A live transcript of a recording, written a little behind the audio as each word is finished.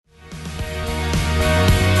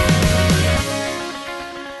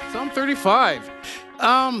35.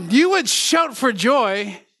 You would shout for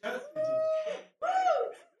joy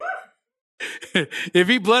if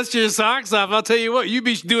he blessed your socks off. I'll tell you what, you'd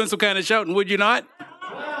be doing some kind of shouting, would you not?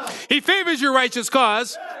 He favors your righteous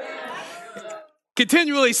cause,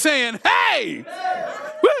 continually saying, hey,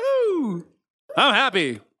 woohoo, I'm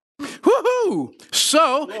happy. Woohoo!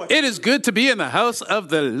 So it is good to be in the house of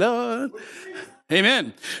the Lord.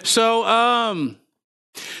 Amen. So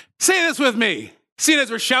say this with me. See it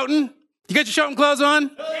as we're shouting. You got your shouting clothes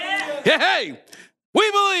on? Yeah. Hey,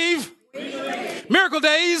 we believe miracle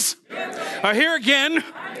days are here again.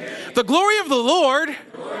 The glory of the Lord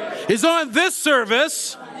is on this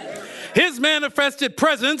service. His manifested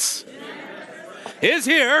presence is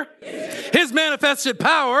here. His manifested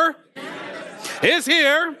power is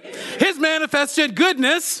here. His manifested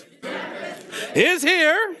goodness is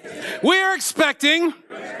here. We are expecting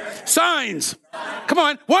signs. Come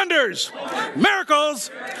on, wonders, miracles,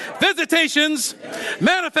 visitations,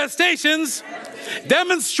 manifestations,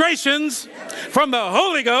 demonstrations from the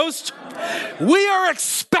Holy Ghost. We are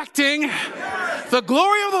expecting the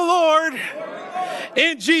glory of the Lord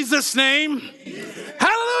in Jesus' name.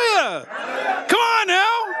 Hallelujah. Come on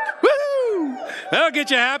now. Woo! That'll get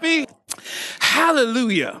you happy.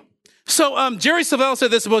 Hallelujah. So Jerry Savelle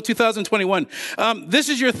said this about 2021. This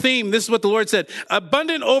is your theme. This is what the Lord said.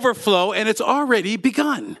 Abundant overflow, and it's already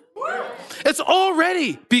begun. It's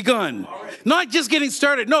already begun. Not just getting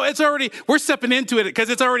started. No, we're stepping into it because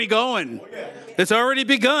it's already going. It's already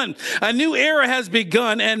begun. A new era has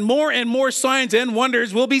begun, and more signs and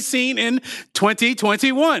wonders will be seen in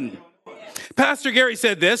 2021. Pastor Gary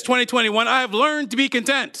said this, 2021, I have learned to be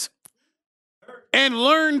content. And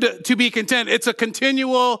learned to be content. It's a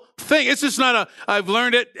continual thing. It's just not I've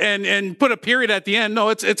learned it and put a period at the end. No,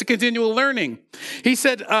 it's a continual learning. He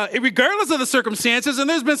said, regardless of the circumstances, and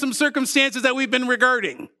there's been some circumstances that we've been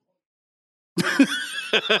regarding.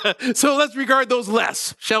 So let's regard those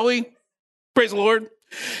less, shall we? Praise the Lord.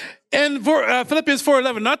 And for Philippians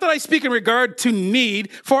 4:11, not that I speak in regard to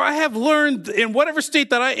need, for I have learned in whatever state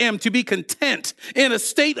that I am to be content in a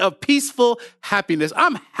state of peaceful happiness.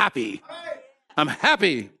 I'm happy. I'm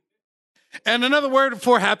happy. And another word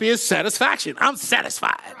for happy is satisfaction. I'm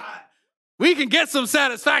satisfied. We can get some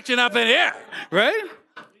satisfaction up in here, right?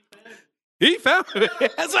 He found it.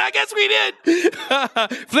 So I guess we did.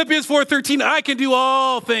 Philippians 4:13, I can do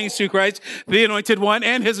all things through Christ, the anointed one,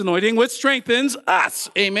 and his anointing, which strengthens us.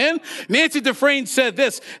 Amen. Nancy Dufresne said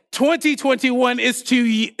this, 2021 is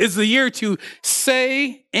the year to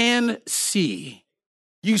say and see.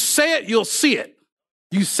 You say it, you'll see it.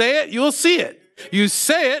 You say it, you'll see it. You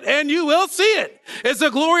say it, and you will see it. It's the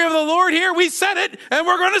glory of the Lord here. We said it, and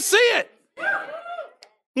we're going to see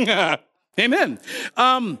it. Amen.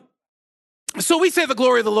 So we say the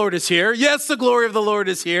glory of the Lord is here. Yes, the glory of the Lord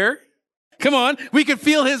is here. Come on. We can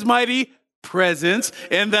feel his mighty presence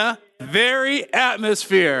in the very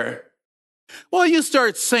atmosphere. Well, you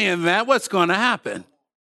start saying that, what's going to happen?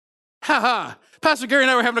 Ha. Pastor Gary and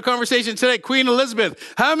I were having a conversation today. Queen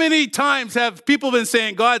Elizabeth. How many times have people been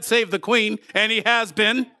saying, God save the Queen? And he has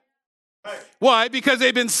been. Right. Why? Because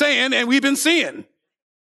they've been saying and we've been seeing.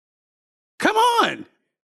 Come on.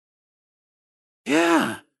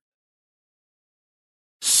 Yeah.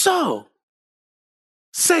 So,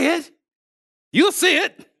 say it. You'll see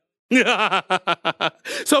it.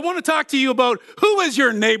 So I want to talk to you about who is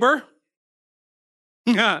your neighbor?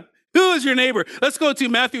 Who is your neighbor? Let's go to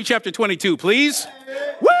Matthew chapter 22, please.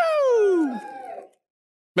 Woo!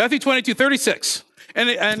 Matthew 22:36.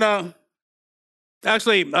 And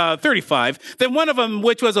 35. Then one of them,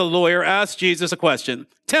 which was a lawyer, asked Jesus a question,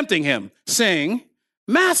 tempting him, saying,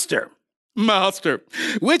 Master,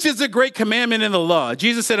 which is the great commandment in the law?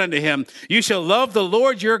 Jesus said unto him, you shall love the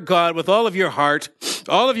Lord your God with all of your heart,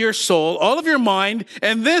 all of your soul, all of your mind,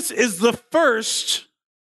 and this is the first,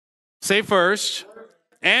 say first,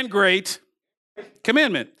 and great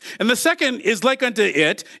commandment. And the second is like unto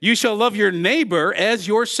it, you shall love your neighbor as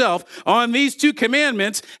yourself. On these two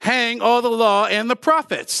commandments hang all the law and the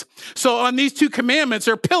prophets. So on these two commandments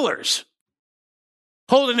are pillars,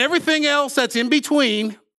 holding everything else that's in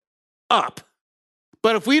between up.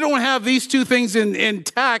 But if we don't have these two things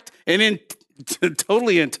intact and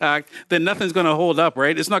totally intact, then nothing's going to hold up,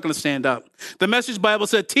 right? It's not going to stand up. The Message Bible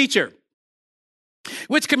said, teacher,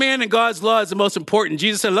 which command in God's law is the most important?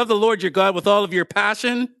 Jesus said, love the Lord your God with all of your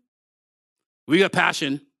passion. We got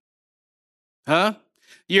passion.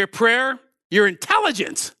 Your prayer, your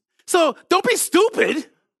intelligence. So don't be stupid.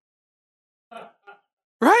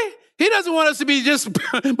 Right? He doesn't want us to be just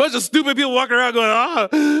a bunch of stupid people walking around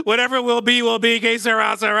going, whatever it will be, que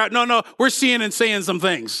sera, sera. No, we're seeing and saying some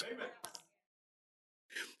things.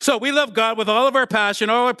 So we love God with all of our passion,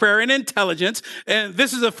 all our prayer and intelligence. And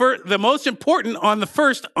this is the most important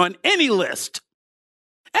on any list.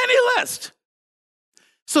 Any list.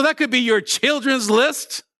 So that could be your children's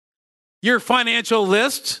list, your financial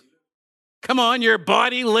list. Come on, your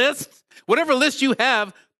body list. Whatever list you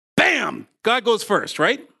have, bam, God goes first,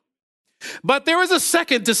 right? But there is a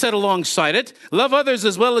second to set alongside it. Love others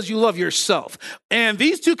as well as you love yourself. And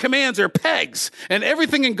these two commands are pegs, and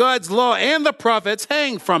everything in God's law and the prophets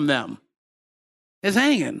hang from them. It's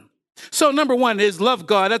hanging. So number one is love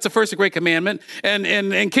God. That's the first great commandment. And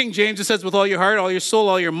in King James, it says with all your heart, all your soul,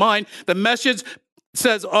 all your mind. The Message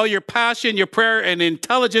says all your passion, your prayer, and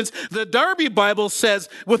intelligence. The Darby Bible says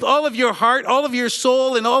with all of your heart, all of your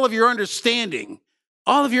soul, and all of your understanding.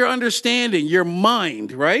 All of your understanding, your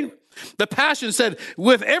mind, right? The Passion said,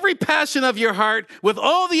 with every passion of your heart, with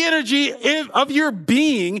all the energy of your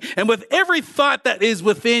being, and with every thought that is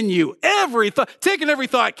within you, every thought, taking every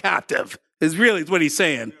thought captive is really what he's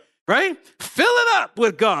saying, right? Fill it up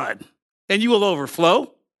with God, and you will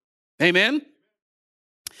overflow. Amen.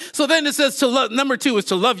 So then it says to love. Number two is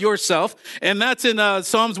to love yourself, and that's in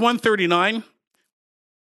Psalms 139.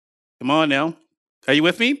 Come on now. Are you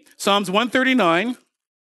with me? Psalms 139.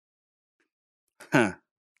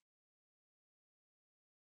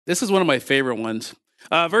 This is one of my favorite ones.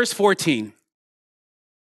 Verse 14.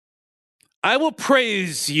 I will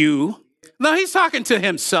praise you. Now he's talking to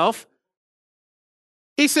himself.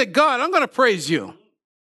 He said, God, I'm going to praise you.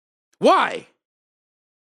 Why?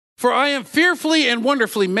 For I am fearfully and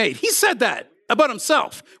wonderfully made. He said that about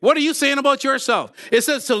himself. What are you saying about yourself? It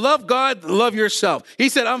says to love God, love yourself. He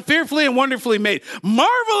said, I'm fearfully and wonderfully made.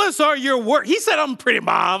 Marvelous are your works. He said, I'm pretty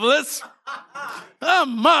marvelous.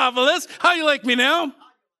 I'm marvelous. How you like me now?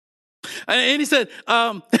 And he said,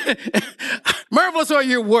 marvelous are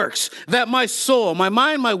your works, that my soul, my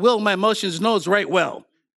mind, my will, my emotions knows right well.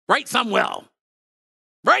 Right some well.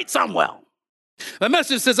 Right some well. The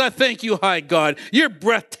Message says, I thank you, high God. You're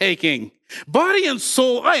breathtaking. Body and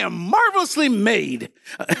soul, I am marvelously made.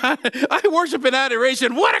 I worship in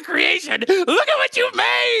adoration. What a creation. Look at what you've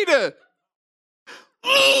made.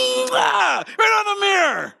 Right on the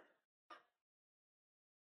mirror.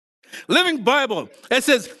 Living Bible, it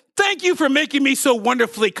says, thank you for making me so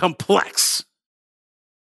wonderfully complex.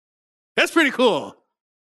 That's pretty cool.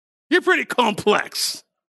 You're pretty complex.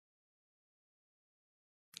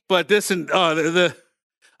 But this and I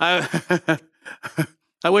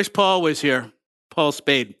wish Paul was here, Paul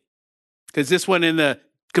Spade, because this one in the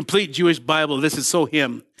complete Jewish Bible, this is so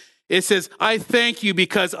him. It says, I thank you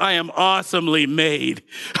because I am awesomely made.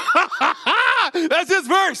 That's his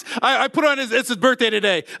verse. I put on it's his birthday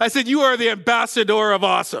today. I said, you are the ambassador of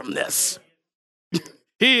awesomeness.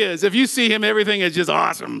 He is. If you see him, everything is just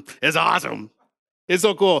awesome. It's awesome. It's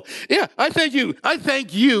so cool. Yeah, I thank you. I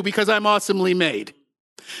thank you because I'm awesomely made.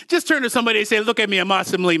 Just turn to somebody and say, look at me, I'm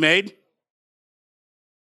awesomely made.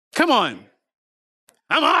 Come on.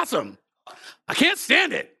 I'm awesome. I can't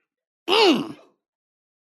stand it.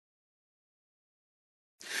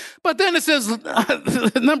 But then it says,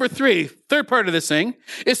 number three, third part of this thing,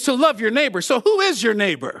 is to love your neighbor. So who is your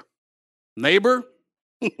neighbor? Neighbor?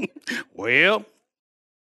 Well,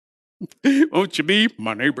 won't you be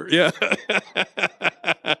my neighbor? Yeah.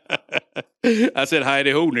 I said,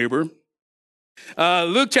 hi-de-ho, neighbor.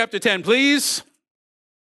 Luke chapter 10, please.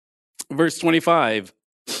 Verse 25.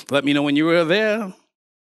 Let me know when you were there.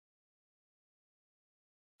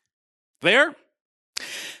 There?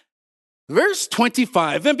 Verse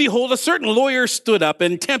 25, and behold, a certain lawyer stood up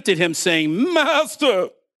and tempted him, saying, Master.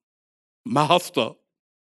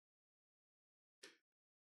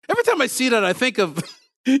 Every time I see that, I think of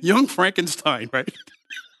young Frankenstein, right?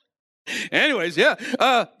 Anyways, yeah.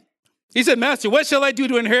 He said, Master, what shall I do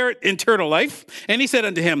to inherit eternal life? And he said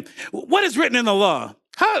unto him, what is written in the law?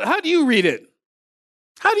 How do you read it?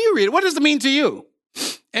 How do you read it? What does it mean to you?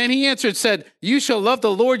 And he answered, said, you shall love the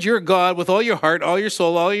Lord your God with all your heart, all your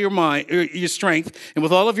soul, all your mind, your strength, and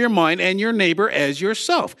with all of your mind, and your neighbor as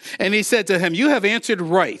yourself. And he said to him, you have answered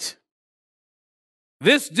right.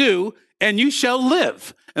 This do, and you shall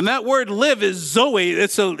live. And that word live is Zoe.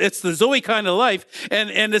 It's the Zoe kind of life.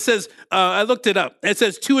 And it says, I looked it up. It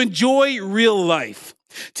says to enjoy real life,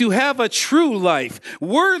 to have a true life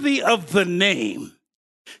worthy of the name.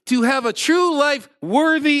 To have a true life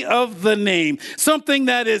worthy of the name. Something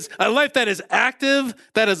that is a life that is active,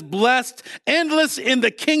 that is blessed, endless in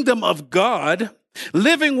the kingdom of God.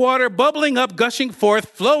 Living water, bubbling up, gushing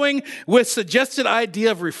forth, flowing with suggested idea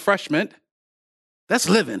of refreshment. That's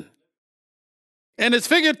living. And it's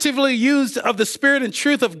figuratively used of the spirit and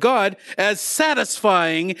truth of God as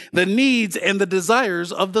satisfying the needs and the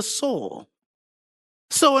desires of the soul.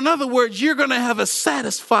 So in other words, you're going to have a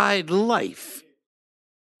satisfied life.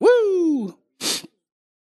 Woo!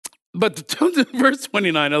 But verse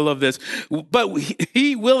 29, I love this. But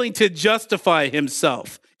he willing to justify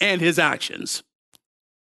himself and his actions.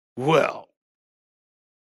 Well,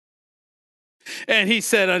 and he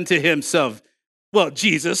said unto himself, well,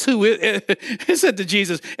 Jesus, he said to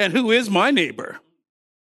Jesus, and who is my neighbor?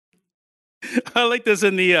 I like this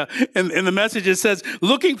in the Message. It says,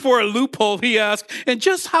 looking for a loophole, he asked, and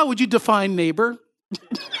just how would you define neighbor?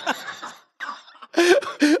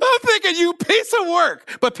 I'm thinking, you piece of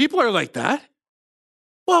work. But people are like that.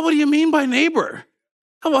 Well, what do you mean by neighbor?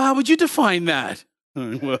 Well, how would you define that?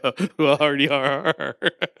 Well, already are.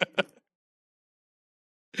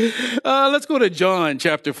 Let's go to John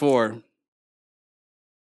chapter 4.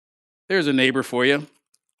 There's a neighbor for you.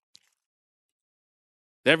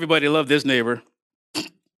 Everybody loved this neighbor.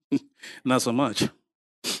 Not so much.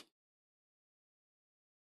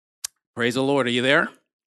 Praise the Lord. Are you there?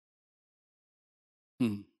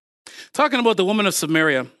 Talking about the woman of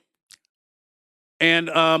Samaria. And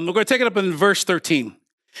we're going to take it up in verse 13.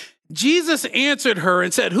 Jesus answered her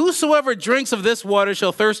and said, whosoever drinks of this water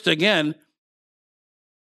shall thirst again.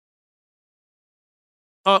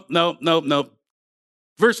 Oh, no.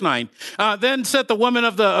 Verse 9. Then said the woman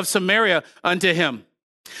of Samaria unto him,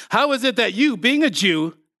 how is it that you, being a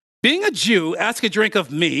Jew, ask a drink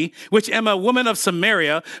of me, which am a woman of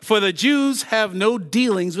Samaria? For the Jews have no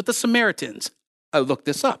dealings with the Samaritans. I looked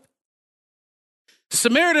this up.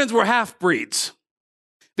 Samaritans were half-breeds.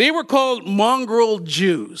 They were called mongrel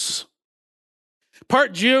Jews.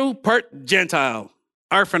 Part Jew, part Gentile.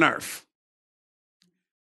 Arf and arf.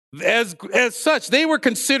 As such, they were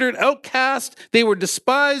considered outcast. They were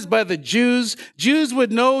despised by the Jews. Jews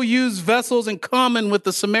would no use vessels in common with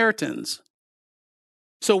the Samaritans.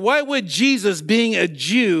 So why would Jesus, being a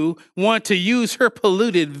Jew, want to use her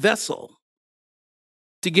polluted vessel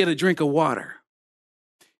to get a drink of water?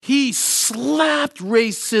 He slapped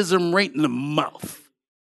racism right in the mouth.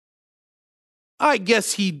 I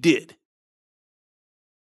guess he did.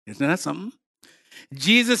 Isn't that something?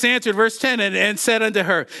 Jesus answered, verse 10, and said unto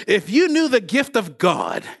her, if you knew the gift of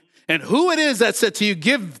God and who it is that said to you,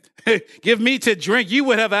 give me to drink, you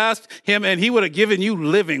would have asked him and he would have given you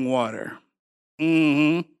living water.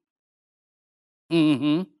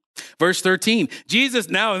 Verse 13,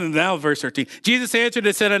 now verse 13, Jesus answered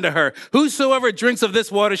and said unto her, whosoever drinks of this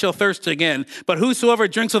water shall thirst again, but whosoever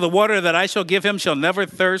drinks of the water that I shall give him shall never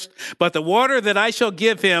thirst, but the water that I shall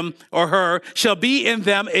give him or her shall be in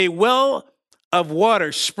them a well of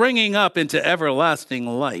water springing up into everlasting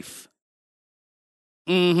life.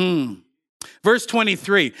 Verse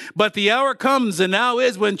 23, but the hour comes and now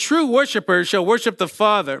is when true worshipers shall worship the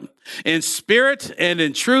Father in spirit and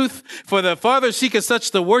in truth, for the Father seeketh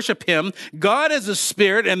such to worship him. God is a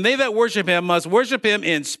spirit, and they that worship him must worship him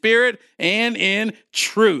in spirit and in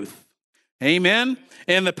truth. Amen.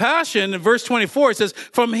 In the Passion, in verse 24, it says,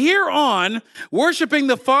 from here on, worshiping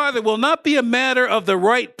the Father will not be a matter of the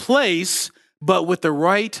right place, but with the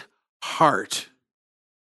right heart.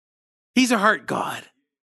 He's a heart God,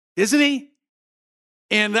 isn't he?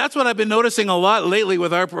 And that's what I've been noticing a lot lately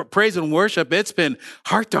with our praise and worship. It's been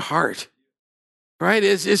heart to heart, right?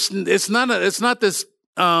 It's not this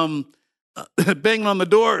banging on the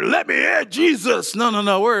door. Let me in, Jesus.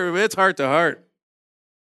 No. It's heart to heart.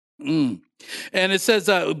 And it says,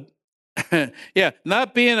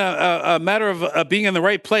 not being a matter of being in the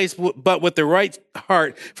right place, but with the right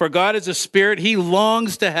heart. For God is a spirit. He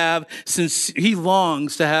longs to have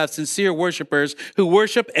sincere worshipers who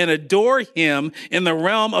worship and adore him in the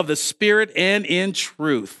realm of the spirit and in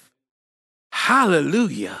truth.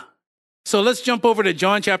 Hallelujah. So let's jump over to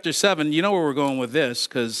John chapter 7. You know where we're going with this,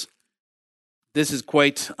 because this is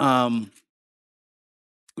quite,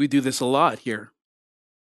 we do this a lot here.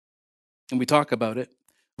 And we talk about it.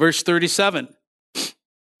 Verse 37,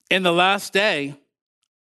 in the last day,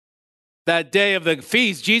 that day of the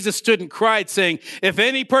feast, Jesus stood and cried, saying, if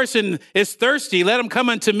any person is thirsty, let him come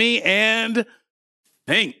unto me and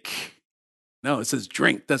think. No, it says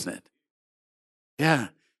drink, doesn't it? Yeah.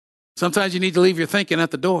 Sometimes you need to leave your thinking at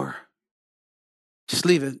the door. Just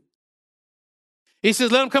leave it. He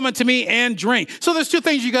says, let him come unto me and drink. So there's two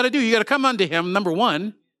things you got to do. You got to come unto him, number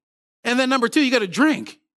one. And then number two, you got to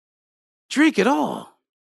drink. Drink it all.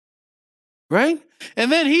 Right?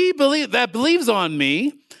 And then he believes on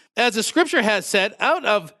me, as the scripture has said, out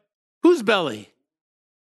of whose belly?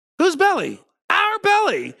 Whose belly? Our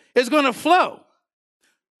belly is going to flow.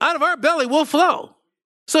 Out of our belly will flow.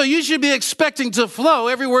 So you should be expecting to flow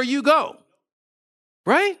everywhere you go.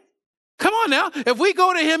 Right? Come on now. If we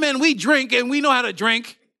go to him and we drink and we know how to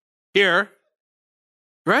drink here,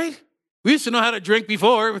 right? We used to know how to drink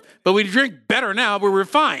before, but we drink better now. We're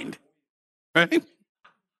refined, right?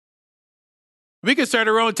 We can start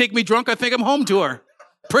our own Take Me Drunk, I Think I'm Home tour.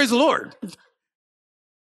 Praise the Lord.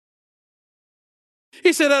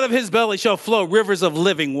 He said, out of his belly shall flow rivers of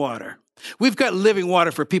living water. We've got living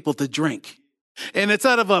water for people to drink. And it's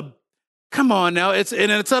out of a, come on now, it's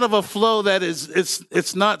out of a flow that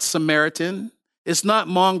it's not Samaritan. It's not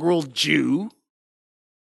mongrel Jew.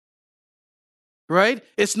 Right?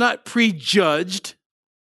 It's not prejudged,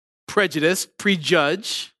 prejudiced,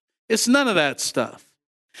 prejudge. It's none of that stuff.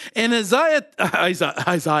 And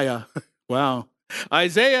Isaiah, wow.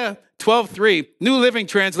 Isaiah 12:3, New Living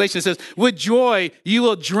Translation says, with joy you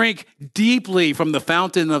will drink deeply from the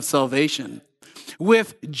fountain of salvation.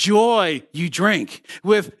 With joy you drink.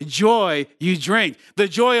 With joy you drink. The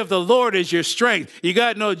joy of the Lord is your strength. You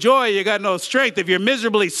got no joy, you got no strength. If you're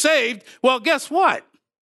miserably saved, well, guess what?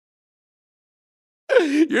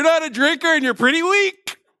 You're not a drinker and you're pretty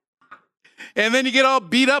weak. And then you get all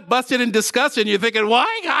beat up, busted, and disgusted. And you're thinking,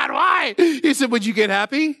 why, God, why? He said, would you get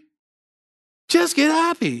happy? Just get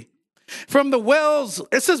happy. From the wells,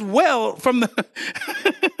 it says well,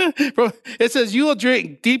 it says you will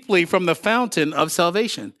drink deeply from the fountain of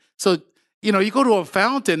salvation. So, you go to a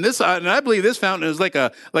fountain, and I believe this fountain is like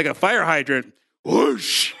a fire hydrant.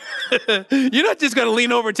 Whoosh. You're not just going to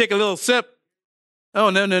lean over and take a little sip. Oh,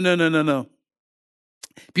 no.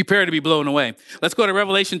 Prepare to be blown away. Let's go to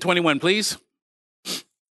Revelation 21, please.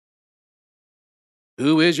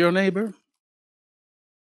 Who is your neighbor?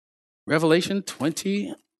 Revelation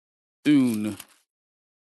 20,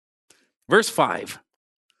 verse 5.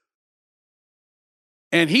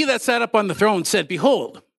 And he that sat up on the throne said,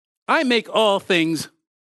 behold, I make all things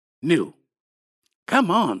new.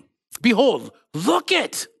 Come on. Behold, look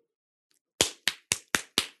it.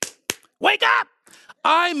 Wake up.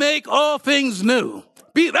 I make all things new.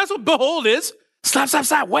 That's what behold is.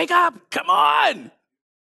 Stop. Wake up. Come on.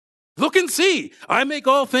 Look and see. I make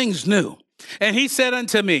all things new. And he said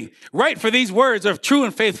unto me, write, for these words are true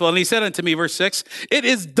and faithful. And he said unto me, verse 6, it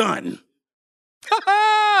is done.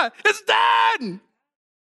 It's done.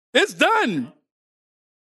 It's done.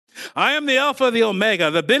 I am the Alpha, the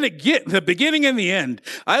Omega, the beginning and the end.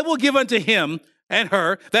 I will give unto him and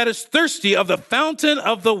her that is thirsty of the fountain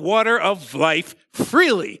of the water of life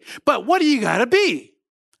freely. But what do you got to be?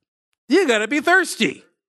 You got to be thirsty,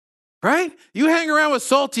 right? You hang around with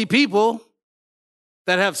salty people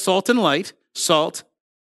that have salt and light, salt,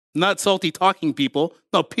 not salty talking people,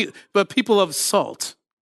 no, but people of salt.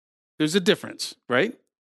 There's a difference, right?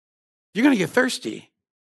 You're going to get thirsty.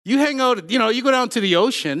 You hang out, you go down to the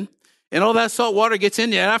ocean and all that salt water gets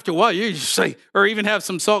in you. And after a while, you're just like, or even have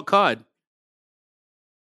some salt cod,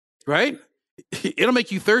 right? It'll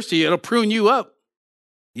make you thirsty. It'll prune you up.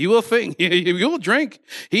 You will think, you will drink.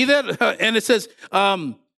 And it says,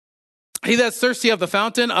 he that's thirsty of the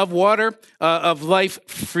fountain of water of life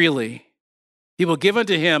freely. He will give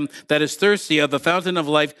unto him that is thirsty of the fountain of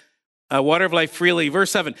life, water of life freely. Verse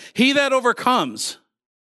 7, he that overcomes.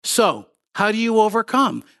 So, how do you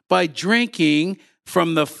overcome? By drinking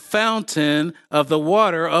from the fountain of the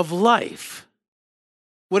water of life.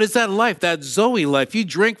 What is that life? That Zoe life. You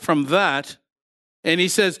drink from that. And he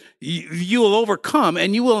says, you will overcome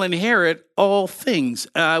and you will inherit all things.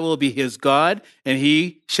 I will be his God and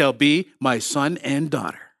he shall be my son and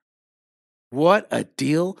daughter. What a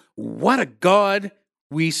deal. What a God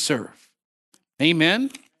we serve.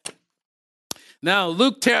 Amen. Now,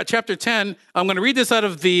 Luke chapter 10, I'm going to read this out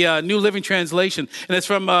of the New Living Translation, and it's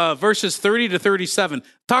from verses 30 to 37,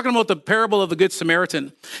 talking about the parable of the Good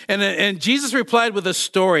Samaritan. And Jesus replied with a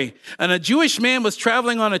story. And a Jewish man was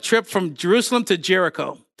traveling on a trip from Jerusalem to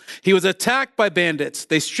Jericho. He was attacked by bandits.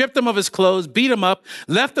 They stripped him of his clothes, beat him up,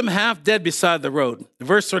 left him half dead beside the road.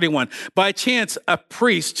 Verse 31, by chance, a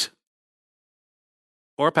priest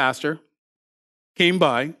or a pastor came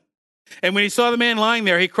by. And when he saw the man lying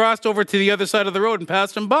there, he crossed over to the other side of the road and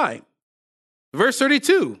passed him by. Verse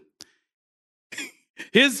 32,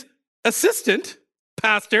 his assistant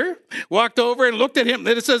pastor walked over and looked at him.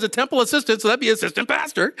 It says a temple assistant, so that'd be assistant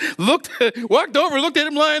pastor. Walked over, looked at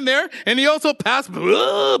him lying there, and he also passed by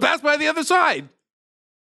the other side.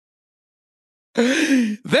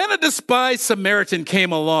 Then a despised Samaritan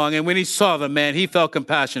came along, and when he saw the man, he felt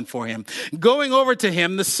compassion for him. Going over to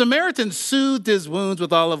him, the Samaritan soothed his wounds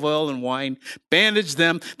with olive oil and wine, bandaged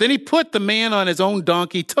them. Then he put the man on his own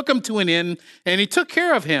donkey, took him to an inn, and he took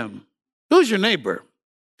care of him. Who's your neighbor?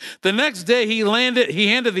 The next day he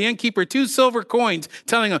handed the innkeeper 2 silver coins,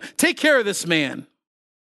 telling him, take care of this man.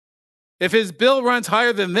 If his bill runs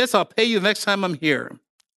higher than this, I'll pay you the next time I'm here.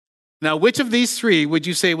 Now, which of these three would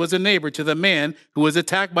you say was a neighbor to the man who was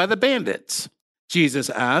attacked by the bandits? Jesus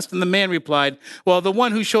asked, and the man replied, well, the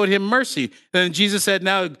one who showed him mercy. Then Jesus said,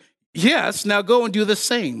 now go and do the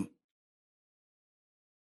same.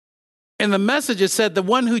 In the Message, it said, the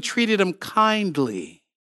one who treated him kindly.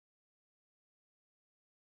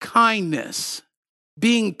 Kindness.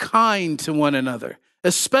 Being kind to one another.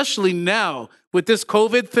 Especially now with this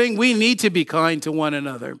COVID thing, we need to be kind to one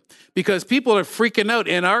another because people are freaking out,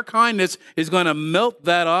 and our kindness is going to melt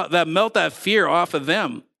that fear off of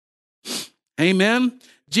them. Amen.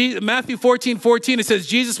 Matthew 14:14, it says,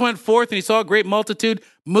 Jesus went forth and he saw a great multitude,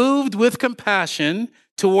 moved with compassion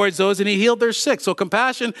towards those, and he healed their sick. So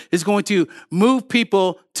compassion is going to move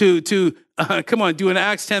people to doing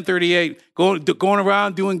Acts 10:38, going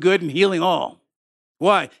around doing good and healing all.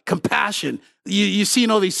 Why? Compassion. You've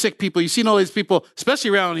seen all these sick people. You've seen all these people,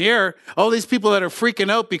 especially around here, all these people that are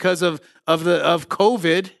freaking out because of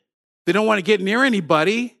COVID. They don't want to get near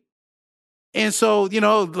anybody. And so,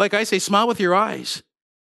 like I say, smile with your eyes.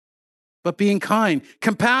 But being kind.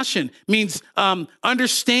 Compassion means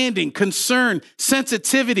understanding, concern,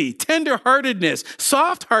 sensitivity, tenderheartedness,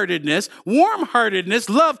 soft-heartedness, warm-heartedness,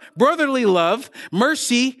 love, brotherly love,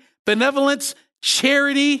 mercy, benevolence,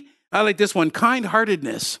 charity. I like this one,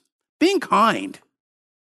 kind-heartedness. Being kind.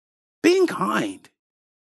 Being kind.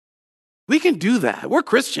 We can do that. We're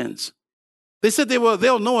Christians. They said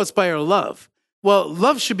they'll know us by our love. Well,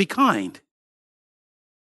 love should be kind.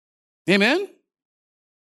 Amen?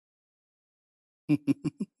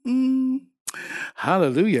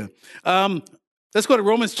 Hallelujah. Let's go to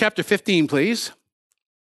Romans chapter 15, please.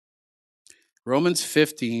 Romans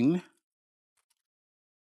 15.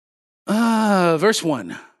 Verse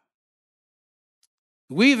 1.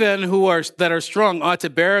 We then that are strong ought to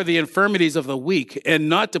bear the infirmities of the weak and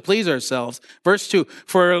not to please ourselves. Verse 2,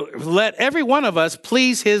 for let every one of us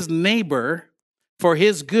please his neighbor for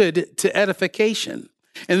his good to edification.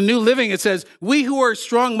 In the New Living, it says, we who are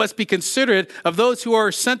strong must be considerate of those who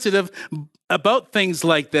are sensitive about things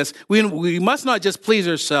like this. We must not just please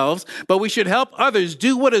ourselves, but we should help others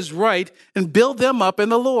do what is right and build them up in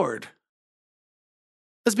the Lord.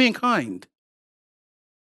 That's being kind.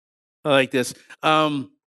 I like this. In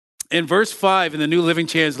verse 5 in the New Living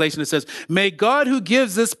Translation, it says, may God who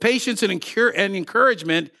gives this patience and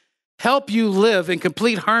encouragement help you live in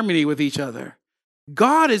complete harmony with each other.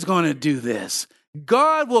 God is going to do this.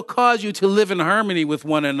 God will cause you to live in harmony with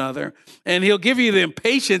one another, and he'll give you the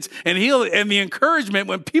patience and the encouragement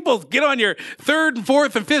when people get on your third and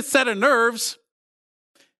fourth and fifth set of nerves.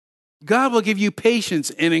 God will give you patience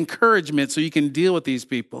and encouragement so you can deal with these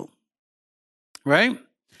people, right?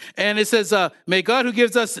 And it says, may God who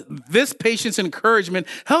gives us this patience and encouragement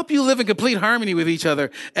help you live in complete harmony with each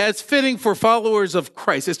other as fitting for followers of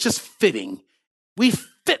Christ. It's just fitting. We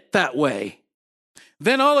fit that way.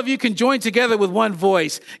 Then all of you can join together with one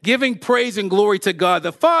voice, giving praise and glory to God,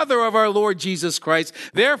 the Father of our Lord Jesus Christ.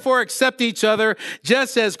 Therefore, accept each other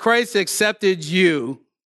just as Christ accepted you,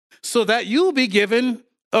 so that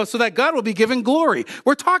God will be given glory.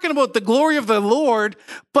 We're talking about the glory of the Lord,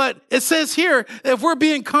 but it says here, if we're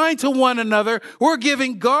being kind to one another, we're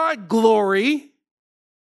giving God glory.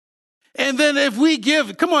 And then if we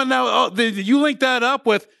give, come on now, you link that up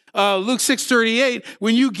with Luke 6:38,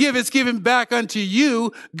 when you give, it's given back unto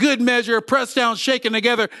you, good measure, pressed down, shaken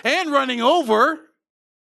together, and running over.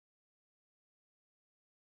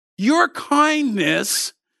 Your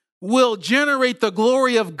kindness will generate the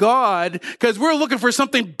glory of God, because we're looking for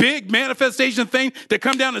something big, manifestation thing to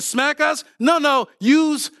come down and smack us. No,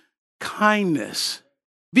 use kindness.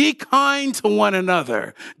 Be kind to one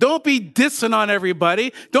another. Don't be dissing on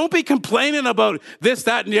everybody. Don't be complaining about this,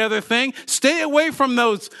 that, and the other thing. Stay away from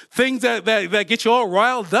those things that get you all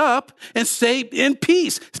riled up and stay in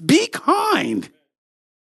peace. Be kind.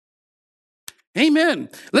 Amen.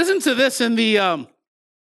 Listen to this in the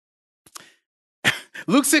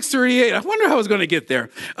Luke 6:38. I wonder how I was going to get there.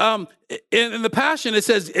 In the Passion, it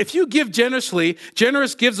says, if you give generously,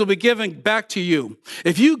 generous gifts will be given back to you.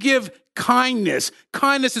 If you give kindness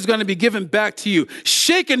is going to be given back to you,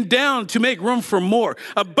 shaken down to make room for more.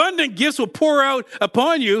 Abundant gifts will pour out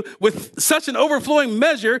upon you with such an overflowing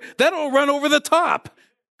measure that it'll run over the top.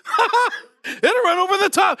 It'll run over the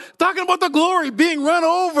top. Talking about the glory being run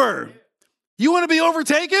over. You want to be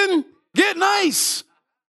overtaken? Get nice.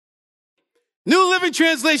 New Living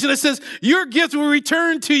Translation, it says, your gifts will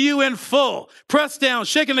return to you in full, pressed down,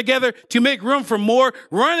 shaken together to make room for more,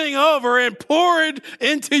 running over and poured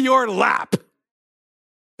into your lap.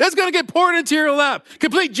 That's going to get poured into your lap.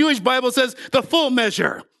 Complete Jewish Bible says the full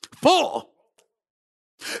measure. Full.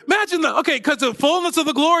 Imagine because the fullness of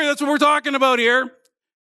the glory, that's what we're talking about here.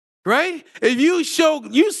 right? If you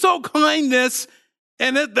sow kindness,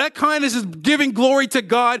 and that kindness is giving glory to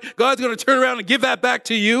God, God's going to turn around and give that back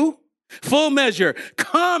to you. Full measure,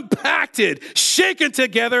 compacted, shaken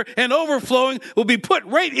together, and overflowing will be put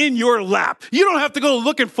right in your lap. You don't have to go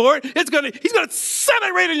looking for it. He's going to set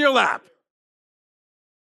it right in your lap.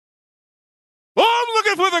 Oh, I'm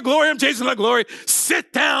looking for the glory. I'm chasing the glory.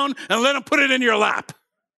 Sit down and let him put it in your lap.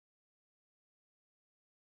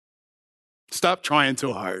 Stop trying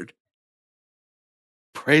too hard.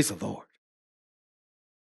 Praise the Lord.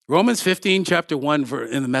 Romans 15, chapter 1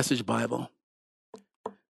 in the Message Bible.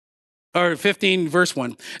 Or 15, verse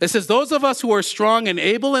 1. It says, those of us who are strong and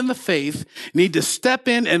able in the faith need to step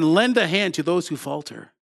in and lend a hand to those who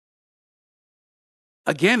falter.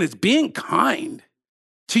 Again, it's being kind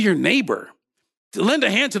to your neighbor. To lend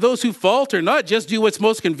a hand to those who falter, not just do what's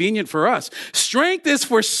most convenient for us. Strength is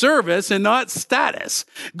for service and not status.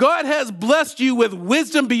 God has blessed you with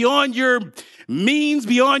wisdom beyond your means,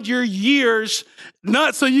 beyond your years,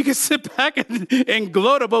 not so you can sit back and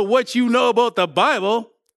gloat about what you know about the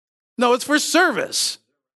Bible. No, it's for service.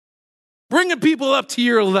 Bringing people up to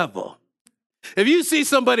your level. If you see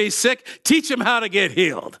somebody sick, teach them how to get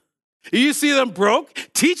healed. If you see them broke,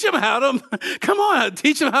 teach them how to,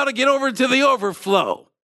 teach them how to get over to the overflow.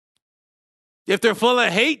 If they're full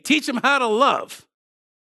of hate, teach them how to love.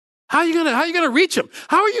 How are you gonna reach them?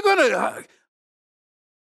 How are you gonna,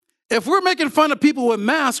 if we're making fun of people with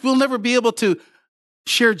masks, we'll never be able to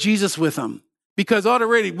share Jesus with them because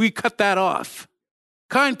already we cut that off.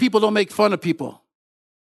 Kind people don't make fun of people.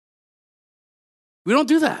 We don't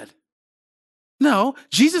do that. No,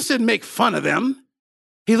 Jesus didn't make fun of them.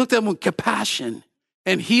 He looked at them with compassion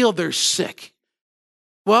and healed their sick.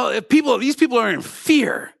 Well, if these people are in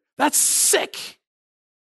fear, that's sick.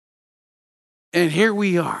 And here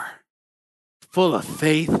we are, full of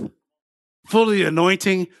faith, full of the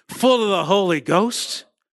anointing, full of the Holy Ghost,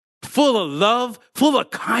 full of love, full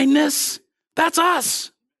of kindness. That's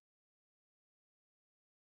us.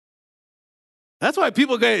 That's why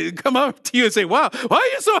people come up to you and say, wow, why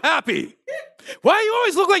are you so happy? Why do you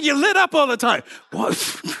always look like you're lit up all the time?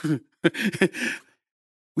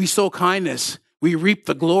 We sow kindness. We reap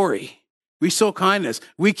the glory. We sow kindness.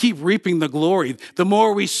 We keep reaping the glory. The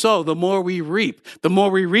more we sow, the more we reap. The more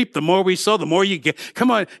we reap, the more we sow, the more you get. Come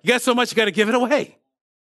on, you got so much, you got to give it away.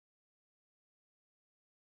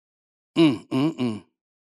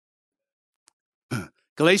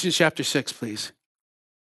 Galatians chapter 6, please.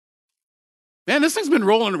 Man, this thing's been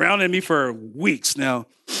rolling around in me for weeks now.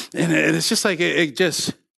 And it's just like,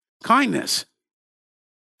 kindness.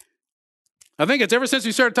 I think it's ever since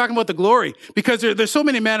we started talking about the glory, because there's so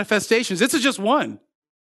many manifestations. This is just one.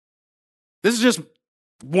 This is just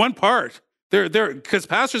one part. Because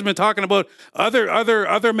pastor's been talking about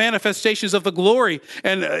other manifestations of the glory,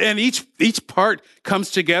 and each part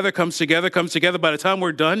comes together. By the time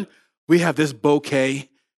we're done, we have this bouquet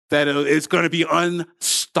that is going to be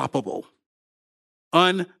unstoppable.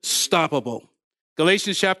 Unstoppable.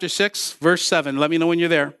 Galatians chapter 6, verse 7. Let me know when you're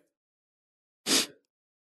there.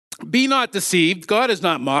 Be not deceived. God is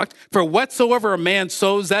not mocked. For whatsoever a man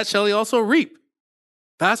sows, that shall he also reap.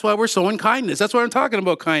 That's why we're sowing kindness. That's why I'm talking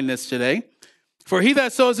about kindness today. For he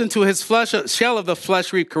that sows into his flesh shall of the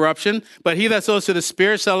flesh reap corruption, but he that sows to the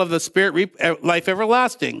Spirit shall of the Spirit reap life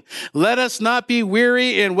everlasting. Let us not be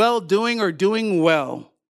weary in well-doing or doing well.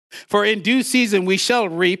 For in due season we shall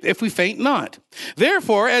reap if we faint not.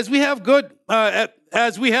 Therefore, as we have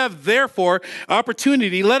therefore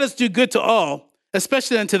opportunity, let us do good to all,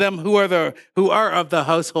 especially unto them who are of the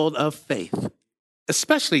household of faith.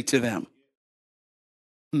 Especially to them.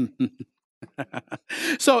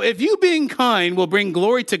 So if you being kind will bring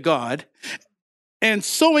glory to God, and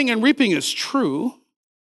sowing and reaping is true,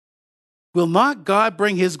 will not God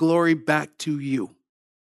bring his glory back to you?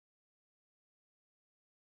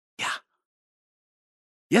 Yeah.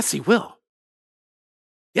 Yes, he will.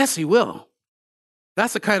 Yes, he will.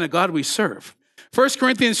 That's the kind of God we serve. 1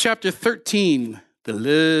 Corinthians chapter 13, the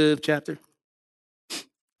love chapter.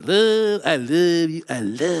 Love, I love you, I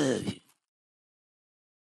love you.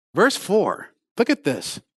 Verse 4, look at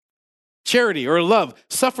this. Charity or love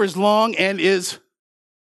suffers long and is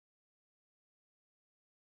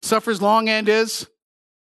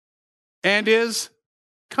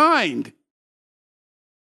kind.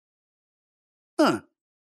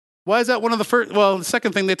 Why is that one of the first? Well, the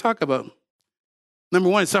second thing they talk about. Number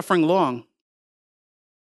one is suffering long,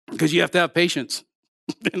 because you have to have patience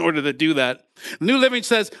in order to do that. New Living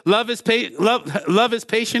says, love is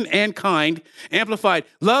patient and kind. Amplified,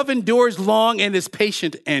 love endures long and is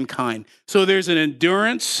patient and kind. So there's an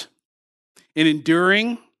endurance, an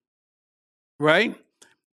enduring, right?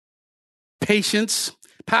 patience,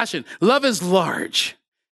 passion. Love is large,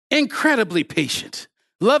 incredibly patient.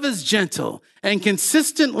 Love is gentle and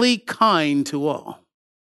consistently kind to all.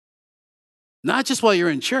 Not just while you're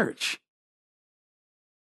in church,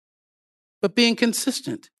 but being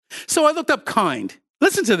consistent. So I looked up kind.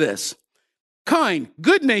 Listen to this. Kind,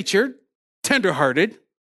 good-natured, tender-hearted,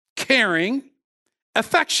 caring,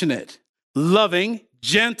 affectionate, loving,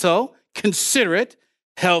 gentle, considerate,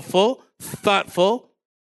 helpful, thoughtful,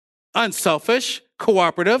 unselfish,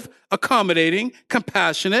 cooperative, accommodating,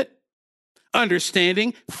 compassionate,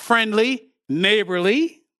 understanding, friendly,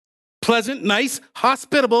 neighborly, pleasant, nice,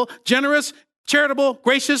 hospitable, generous, charitable,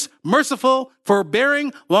 gracious, merciful,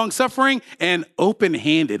 forbearing, long-suffering, and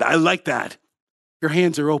open-handed. I like that. Your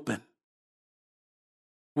hands are open.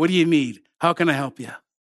 What do you need? How can I help you?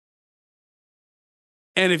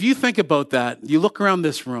 And if you think about that, you look around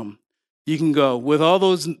this room, you can go, with all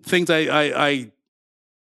those things I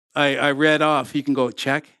read off, you can go,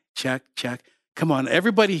 check, check, check. Come on,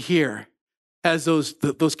 everybody here has those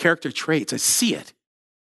character traits. I see it.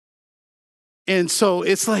 And so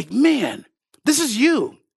it's like, man, this is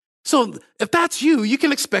you. So if that's you, you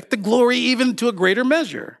can expect the glory even to a greater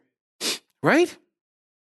measure, right?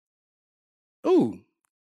 Ooh.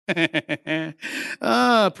 Praise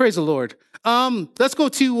the Lord. Let's go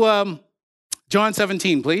to John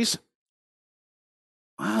 17, please.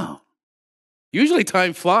 Wow. Usually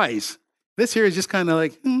time flies. This here is just kind of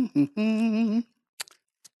like,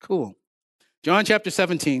 cool. John chapter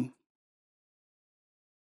 17,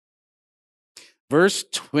 verse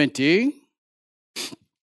 20.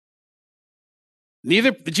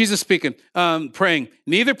 Jesus speaking, praying,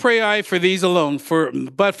 neither pray I for these alone,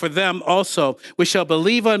 but for them also, which shall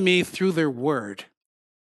believe on me through their word.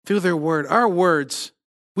 Through their word. Our words,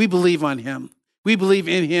 we believe on him. We believe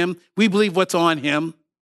in him. We believe what's on him.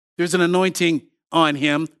 There's an anointing on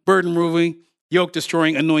him, burden removing, yoke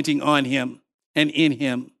destroying anointing on him and in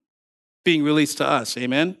him being released to us.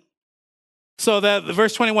 Amen. So that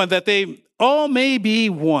verse 21, that they all may be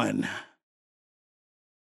one.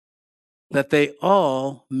 That they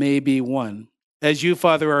all may be one. As you,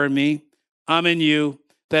 Father, are in me, I'm in you,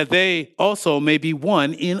 that they also may be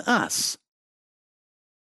one in us.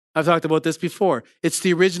 I've talked about this before. It's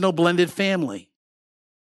the original blended family.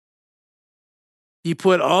 You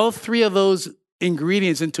put all three of those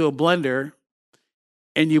ingredients into a blender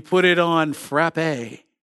and you put it on frappe and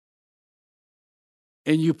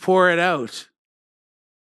you pour it out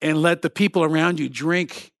and let the people around you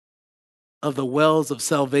drink of the wells of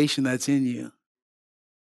salvation that's in you.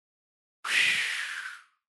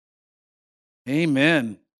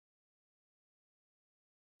 Amen.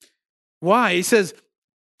 Why? He says,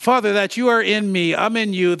 Father, that you are in me, I'm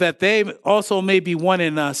in you, that they also may be one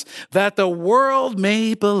in us, that the world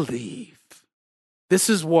may believe. This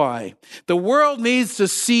is why. The world needs to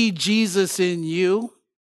see Jesus in you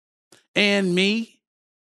and me.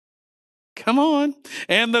 Come on.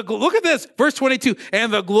 And look at this, verse 22.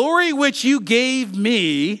 And the glory which you gave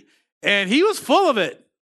me, and he was full of it.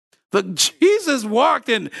 But Jesus walked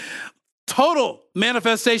in total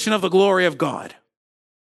manifestation of the glory of God.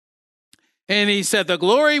 And he said, the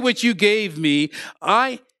glory which you gave me,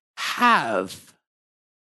 I have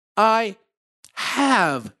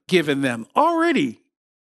given them already.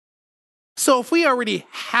 So if we already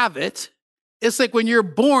have it, it's like when you're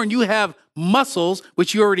born, you have muscles,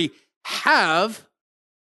 which you already have.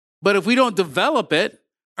 But if we don't develop it,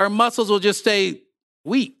 our muscles will just stay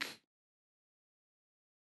weak.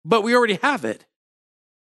 But we already have it.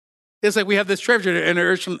 It's like we have this treasure in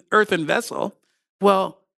an earthen vessel.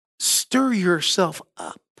 Well, stir yourself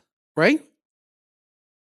up, right?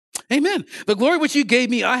 Amen. The glory which you gave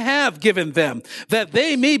me, I have given them, that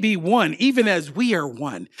they may be one, even as we are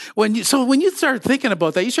one. When you start thinking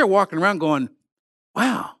about that, you start walking around going,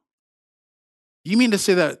 wow, you mean to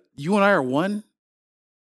say that you and I are one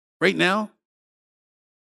right now?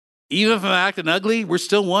 Even if I'm acting ugly, we're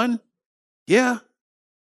still one? Yeah.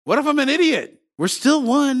 What if I'm an idiot? We're still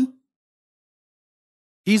one.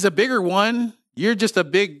 He's a bigger one. You're just a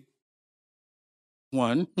big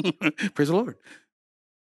one. Praise the Lord.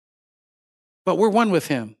 But we're one with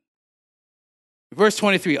him. Verse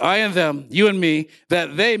 23, I and them, you and me,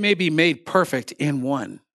 that they may be made perfect in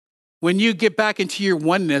one. When you get back into your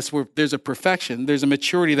oneness, where there's a perfection, there's a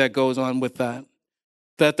maturity that goes on with that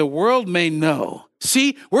the world may know.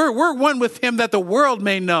 See, we're one with him that the world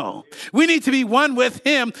may know. We need to be one with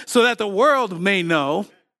him so that the world may know.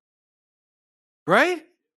 Right?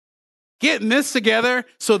 Getting this together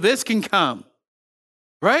so this can come.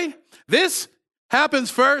 Right? This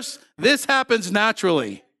happens first. This happens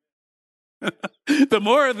naturally. The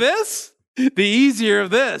more of this, the easier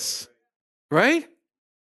of this. right?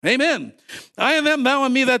 Amen. I am them, thou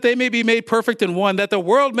and me, that they may be made perfect in one, that the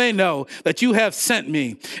world may know that you have sent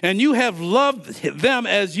me, and you have loved them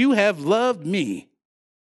as you have loved me.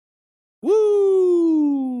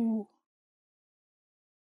 Woo!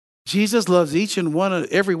 Jesus loves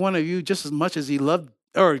every one of you just as much as he loved,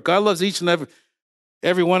 or God loves each and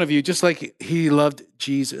every one of you just like he loved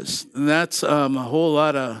Jesus. And that's a whole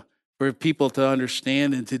lot for people to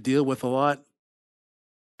understand and to deal with a lot,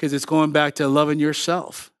 because it's going back to loving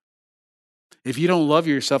yourself. If you don't love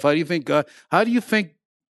yourself, how are you going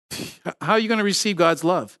to receive God's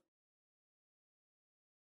love?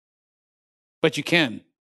 But you can.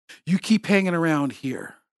 You keep hanging around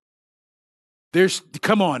here.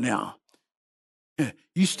 Come on now.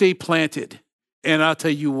 You stay planted. And I'll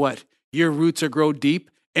tell you what, your roots will grow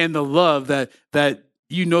deep, and the love that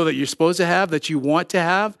you know that you're supposed to have, that you want to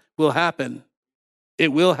have, will happen.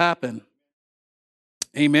 It will happen.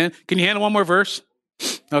 Amen. Can you handle one more verse?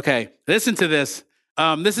 Okay, listen to this.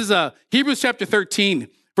 This is Hebrews chapter 13,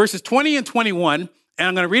 verses 20 and 21, and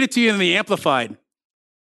I'm going to read it to you in the Amplified,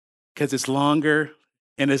 because it's longer,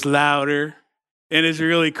 and it's louder, and it's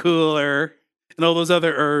really cooler, and all those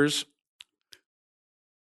other ers.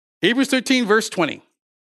 Hebrews 13, verse 20.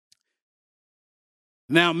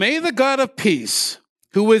 Now may the God of peace,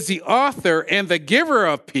 who is the author and the giver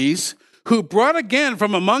of peace, who brought again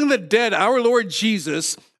from among the dead our Lord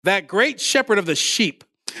Jesus, that great shepherd of the sheep,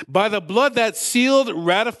 by the blood that sealed,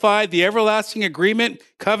 ratified the everlasting agreement,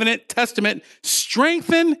 covenant, testament,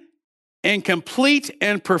 strengthen and complete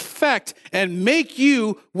and perfect and make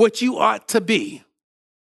you what you ought to be.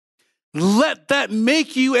 Let that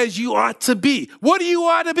make you as you ought to be. What do you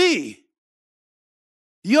ought to be?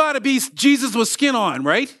 You ought to be Jesus with skin on,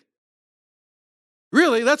 right?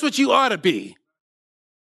 Really, that's what you ought to be.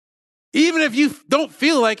 Even if you don't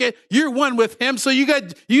feel like it, you're one with him, so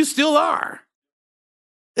you still are.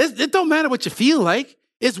 It don't matter what you feel like.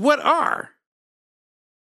 It's what are.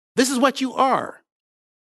 This is what you are.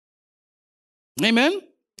 Amen?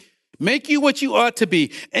 Make you what you ought to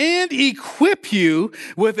be, and equip you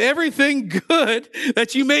with everything good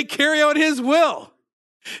that you may carry out his will.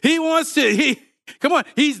 He wants to,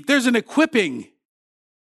 there's an equipping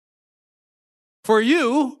for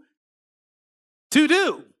you to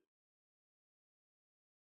do.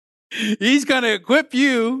 He's going to equip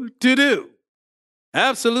you to do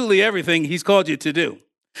absolutely everything he's called you to do.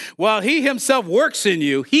 While he himself works in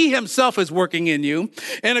you, he himself is working in you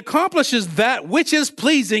and accomplishes that which is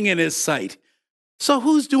pleasing in his sight. So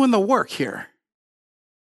who's doing the work here?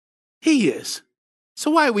 He is.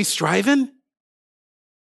 So why are we striving?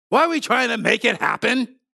 Why are we trying to make it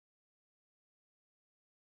happen?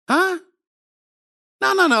 Huh?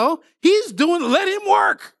 No. He's let him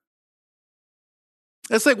work.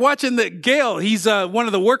 It's like watching Gail. He's one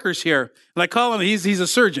of the workers here. And I call him, he's a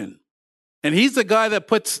surgeon. And he's the guy that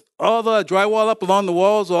puts all the drywall up along the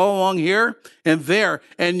walls, all along here and there.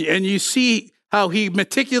 And you see how he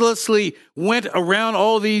meticulously went around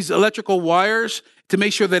all these electrical wires to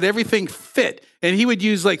make sure that everything fit. And he would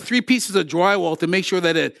use like 3 pieces of drywall to make sure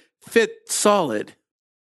that it fit solid.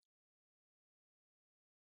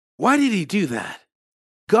 Why did he do that?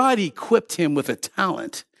 God equipped him with a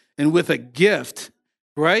talent and with a gift,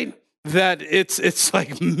 right? That it's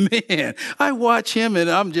like, man, I watch him and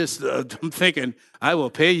I'm just, I'm thinking, I will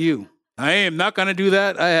pay you. I am not going to do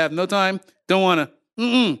that. I have no time. Don't want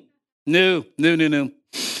to. No.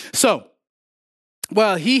 So,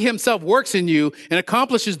 while he himself works in you and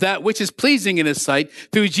accomplishes that which is pleasing in his sight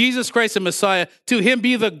through Jesus Christ the Messiah, to him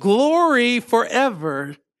be the glory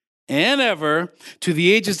forever and ever to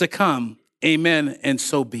the ages to come. Amen. And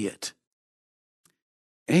so be it.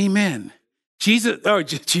 Amen.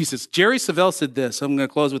 Jesus. Jerry Savelle said this. I'm going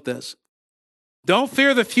to close with this. Don't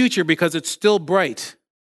fear the future because it's still bright.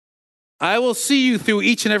 I will see you through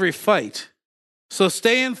each and every fight. So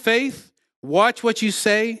stay in faith, watch what you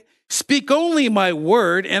say, speak only my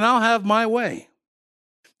word, and I'll have my way.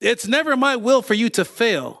 It's never my will for you to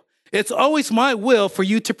fail. It's always my will for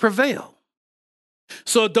you to prevail.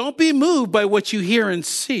 So don't be moved by what you hear and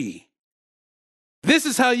see. This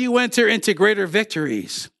is how you enter into greater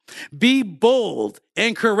victories. Be bold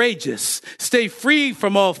and courageous. Stay free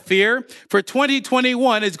from all fear, for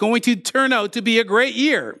 2021 is going to turn out to be a great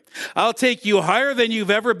year. I'll take you higher than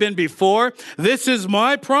you've ever been before. This is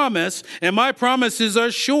my promise, and my promises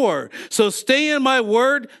are sure. So stay in my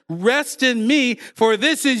word, rest in me, for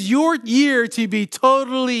this is your year to be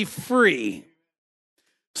totally free.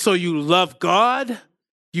 So you love God,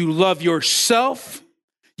 you love yourself,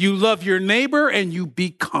 you love your neighbor, and you be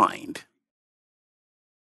kind.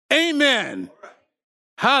 Amen.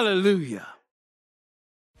 Hallelujah.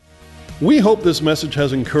 We hope this message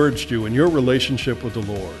has encouraged you in your relationship with the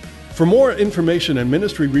Lord. For more information and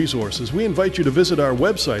ministry resources, we invite you to visit our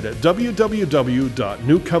website at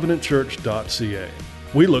www.newcovenantchurch.ca.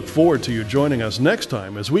 We look forward to you joining us next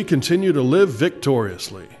time as we continue to live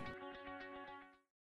victoriously.